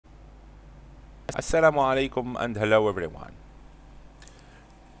Assalamu alaikum and hello everyone.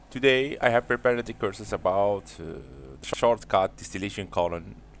 Today I have prepared the courses about the shortcut distillation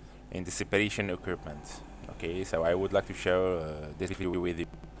column in the separation equipment. Okay, so I would like to share this video with you.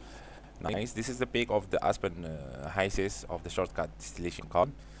 Nice. This is the pic of the Aspen Hysys of the shortcut distillation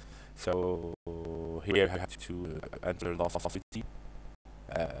column. So here I have to enter the city.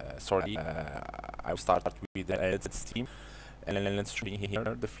 I will start with the steam, and then let's bring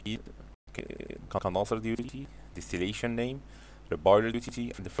here the feed. Okay, condenser duty, distillation name, the boiler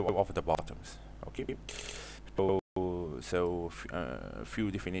duty, and the flow of the bottoms. Okay, so few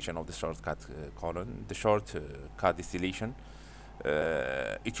definition of the shortcut column. The shortcut distillation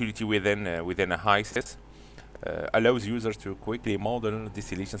utility within a Hysys allows users to quickly model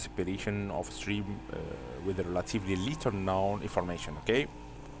distillation separation of stream with relatively little known information. Okay,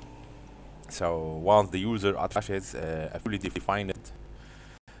 so once the user attaches a fully defined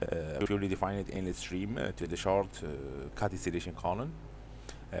in the stream to the shortcut distillation column,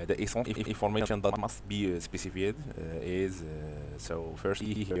 the essential information that must be specified is so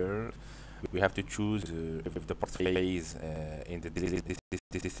firstly here we have to choose if the part phase in the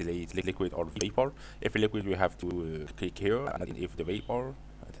distillate liquid or vapor. If liquid we have to click here, and if the vapor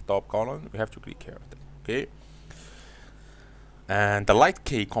at the top column we have to click here. Okay, and the light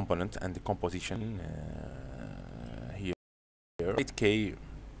K component and the composition here. Light K,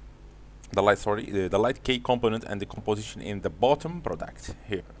 the light K component and the composition in the bottom product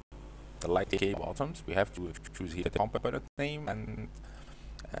here. The light K bottoms we have to choose here the component name and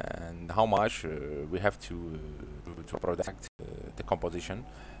how much we have to product the composition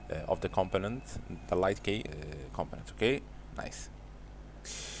of the component, the light K component. Okay, nice.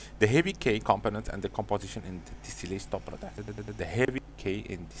 The heavy K component and the composition in the distillation top product. The heavy K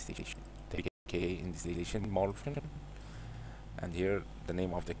in distillation, the heavy K in distillation emulsion, and here the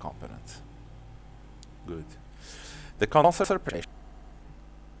name of the component. Good. The condenser pressure,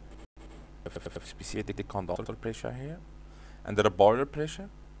 specific the condenser pressure here, and the boiler pressure,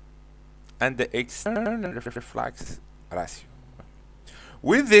 and the external reflux ratio.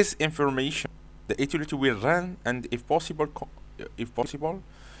 With this information, the utility will run and, if possible,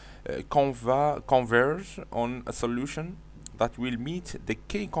 converge on a solution that will meet the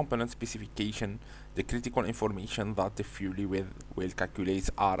K component specification. The critical information that the fuel will calculate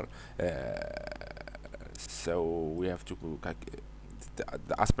are so we have to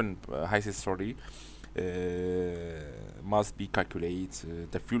the Aspen Hysys must be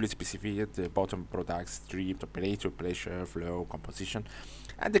calculated the fuel specified, the bottom product stream, temperature, pressure, flow, composition,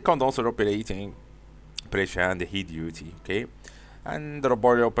 and the condenser operating pressure and the heat duty. Okay, and the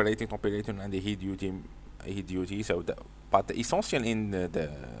boiler operating temperature and the heat duty. So but the essential in the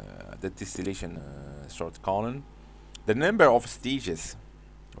distillation short column, the number of stages.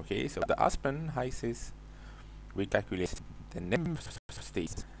 Okay, so the Aspen Hysys we calculate the number of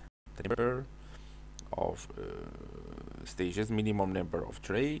stages, the number of stages, minimum number of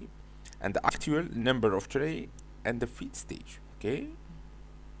tray, and the actual number of tray and the feed stage. Okay,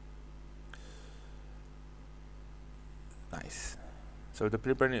 nice. So the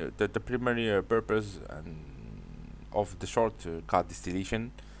primary purpose of the shortcut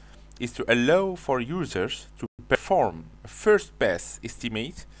distillation is to allow for users to perform a first pass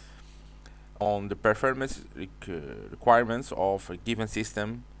estimate on the performance requirements of a given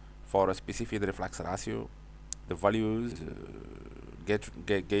system for a specific reflux ratio. The values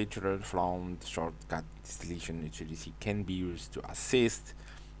gathered from the shortcut distillation utility can be used to assist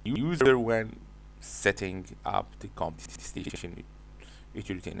user when setting up the distillation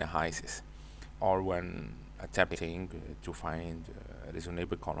utility in a Hysys, or when attempting to find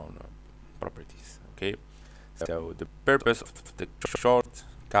reasonable column properties. Okay, so the purpose of the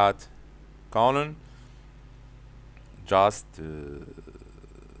shortcut column just to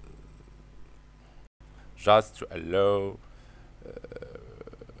allow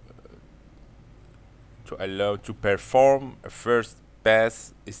to perform a first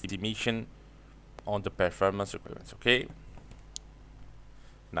pass estimation on the performance requirements. Okay,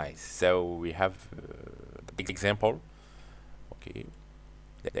 nice. So we have the example. Okay,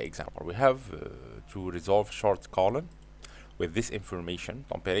 the example we have to resolve short column with this information.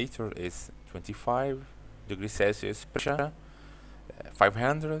 Temperature is 25 degrees Celsius, pressure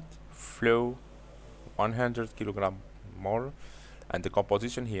 500, flow 100 kilogram mole, and the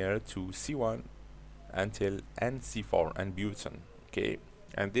composition here to C1 until NC4 and butane. Okay,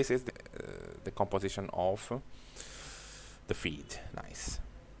 and this is the composition of the feed. Nice.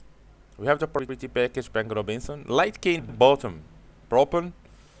 We have the property package Bang Robinson, light cane bottom propane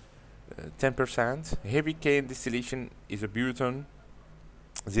 10%, heavy cane distillation is a butane,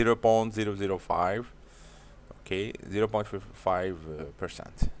 0.005. Okay,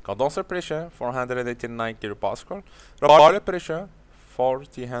 0.5%. Condenser pressure 489 kilopascal. Boiler pressure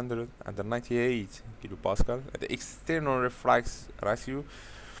 498 kilopascal. The external reflux ratio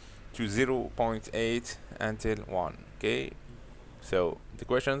to 0.8 until 1. Okay, so the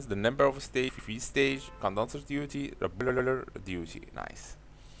questions: the number of stage, feed stage, condenser duty, boiler duty. Nice.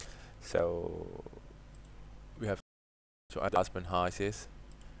 So we have to add Aspen Hysys,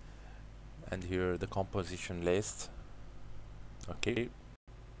 and here the composition list. Okay,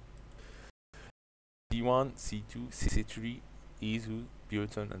 C1, C2, C3, iso,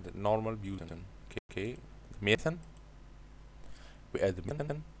 butane, and the normal butane. Okay, methane. We add the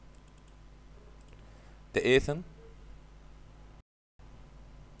methane, the ethane,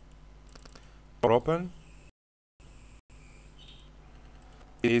 propane,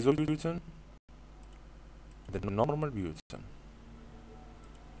 isobutane, the normal butane.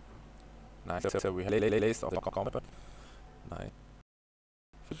 Nice. So we have a list of the compound. Nice.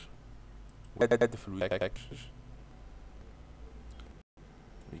 We add the fluid package.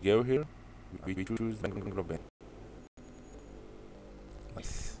 We go here. We choose the globin.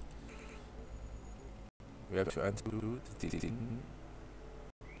 Nice. We have to enter the thing.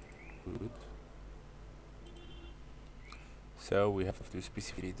 Good. So we have to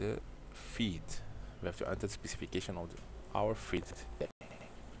specify the feed. We have to enter the specification of our feed.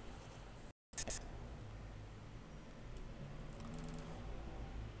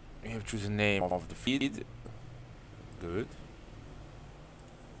 We have to choose the name of the feed. Good.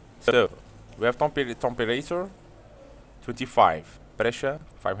 So we have temperature 25, pressure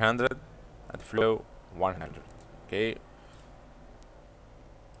 500, and flow 100. Okay.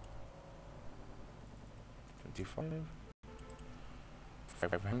 25,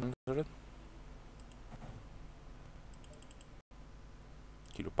 500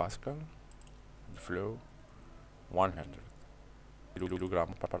 kilopascal, and flow 100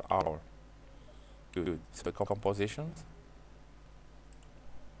 kilogram per hour. Good. So the compositions: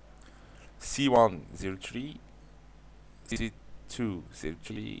 C103,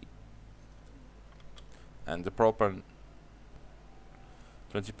 C203, and the propane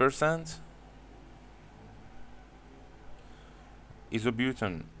 20%,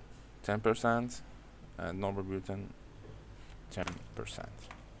 isobutane 10%, and normal butane 10%.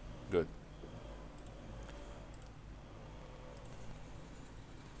 Good.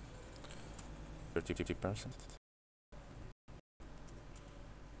 Thirty percent,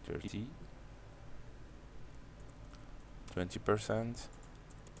 30, 20%,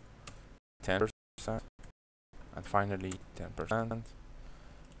 10%, and finally 10%.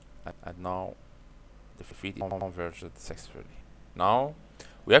 And now the feed is converged successfully. Now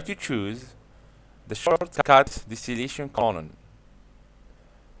we have to choose the shortcut distillation column.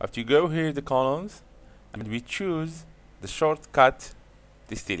 We have to go here the columns, and we choose the shortcut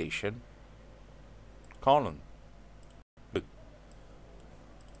distillation column. Good.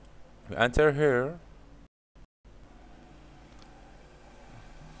 We enter here.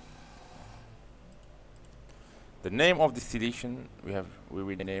 The name of distillation we will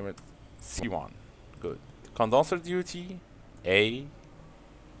rename it C1. Good. Condenser duty A.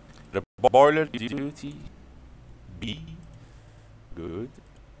 The boiler duty B. Good.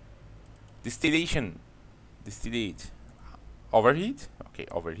 Distillation, distillate, overheat. Okay,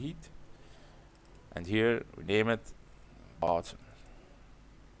 overheat. And here we name it bottom.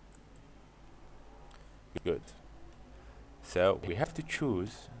 Good. So we have to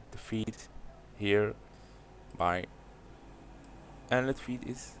choose the feed here by inlet feed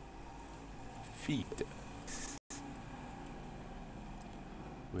is feed.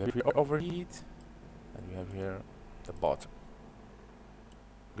 We have here overheat, and we have here the bottom.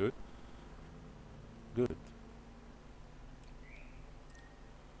 Good. Good.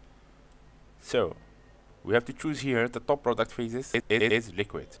 So we have to choose here the top product phases. It is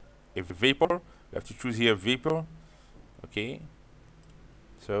liquid. If vapor, we have to choose here vapor. Okay.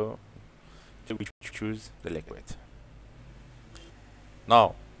 So we choose the liquid.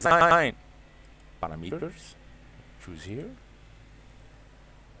 Now 9 parameters. Choose here.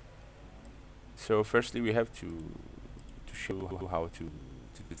 So firstly we have to show how to do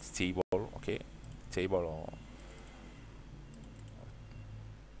the table. Okay, table or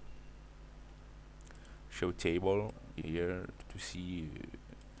show table here to see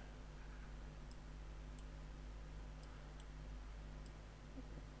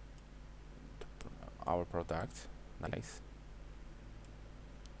our product. Nice.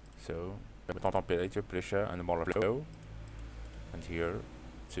 So temperature, pressure, and molar flow, and here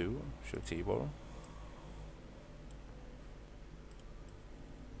too show table.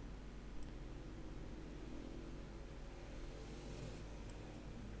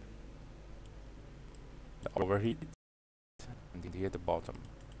 overheat, and here the bottom.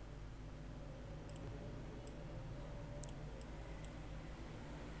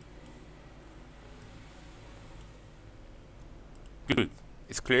 Good.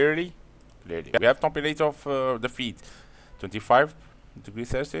 It's clearly. We have temperature of the feed, 25 degrees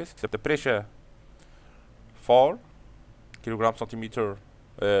Celsius. The pressure, 4 kilogram centimeter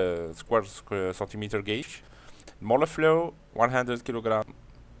square centimeter gauge. Molar flow, 100 kilogram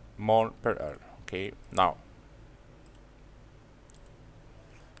mole per hour. Okay. Now.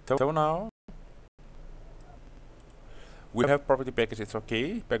 So now we have property packages.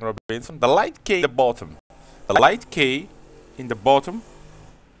 Okay. Back Robinson. The light K in the bottom. The light K in the bottom.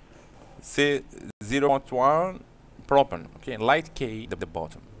 Say 0.1 propan. Okay, light K at the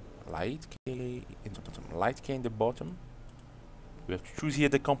bottom. Light K in the bottom. Light K in the bottom. We have to choose here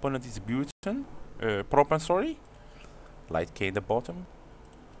the component is butane, propan. Sorry. Light K in the bottom,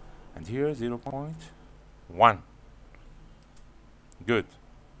 and here 0.1. Good.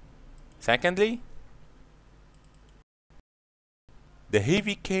 Secondly, the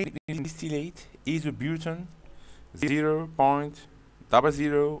heavy K in distillate is a butane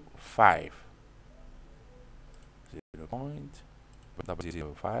 0.005.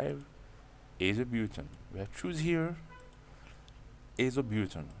 0.005 isobutane. We have to choose here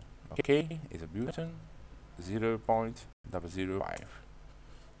isobutane. Okay, isobutane 0.005.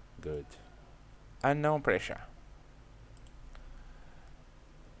 Good. Unknown pressure.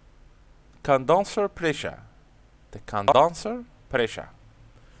 Condenser pressure. The condenser pressure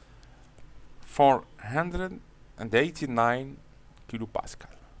 489 kilopascal.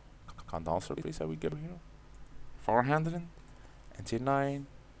 Condenser pressure we go here 489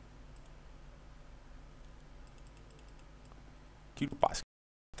 kilopascal.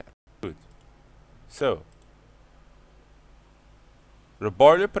 Good. So the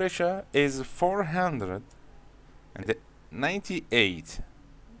boiler pressure is 498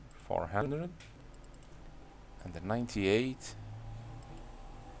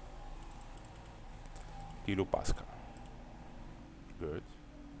 kilopascal. Good.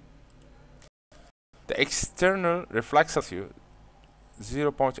 The external reflexation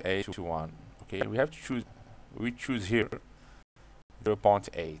 0.8 to 1. Okay, we have to choose. We choose here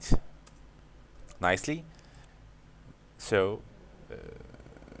 0.8. Nicely. So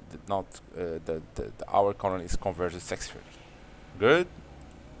our column is converted successfully. Good.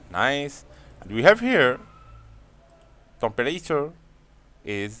 Nice. And we have here temperature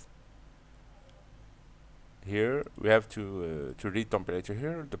is here. We have to read temperature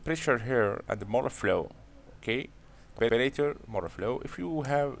here, the pressure here, and the molar flow. Okay, temperature, molar flow. If you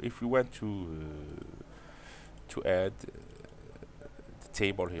want to add the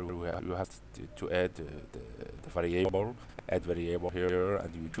table here, you have to add the variable. Add variable here,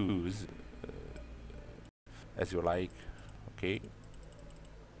 and you choose as you like. Okay.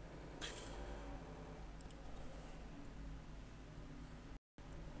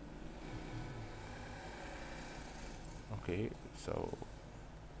 Okay, so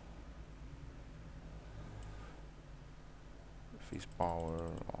fixed power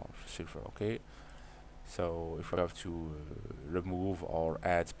or silver. Okay, so if you have to remove or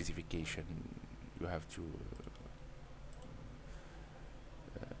add specification, you have to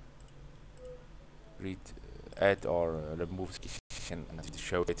read add or remove specification and to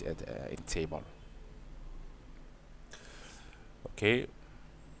show it at in table. Okay,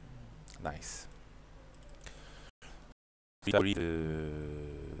 nice. To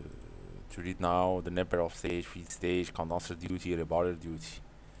read now the number of stage, feed stage, condenser duty, reboiler duty.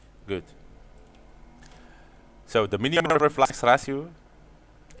 Good. So the minimum reflux ratio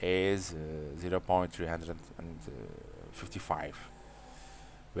is 0.355.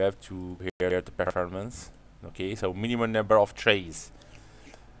 We have to hear the performance. Okay, so minimum number of trays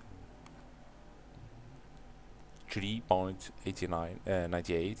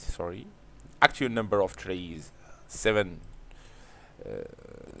 3.98. Sorry. Actual number of trays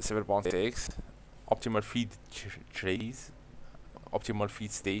 7.6. Optimal feed trays, optimal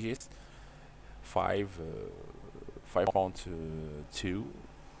feed stages 5.2.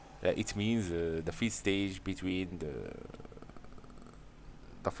 It means the feed stage between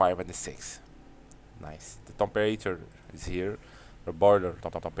the 5 and the 6. Nice. The temperature is here. The boiler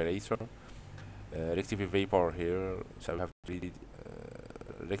temperature. Rectified vapor here. So we have to read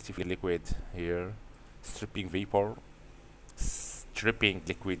rectified liquid here. Stripping vapor. Stripping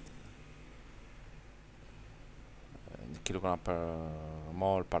liquid. Kilogram per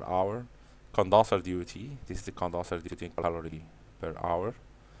mole per hour. Condenser duty. This is the condenser duty in calorie per hour.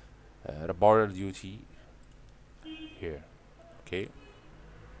 The boiler duty here. Okay.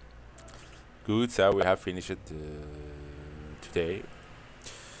 Good, so we have finished today.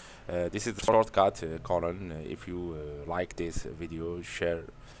 This is the shortcut, Colin. If you like this video, share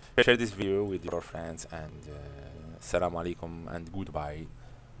this video with your friends, and salam alaikum and goodbye,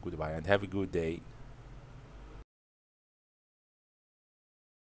 and have a good day.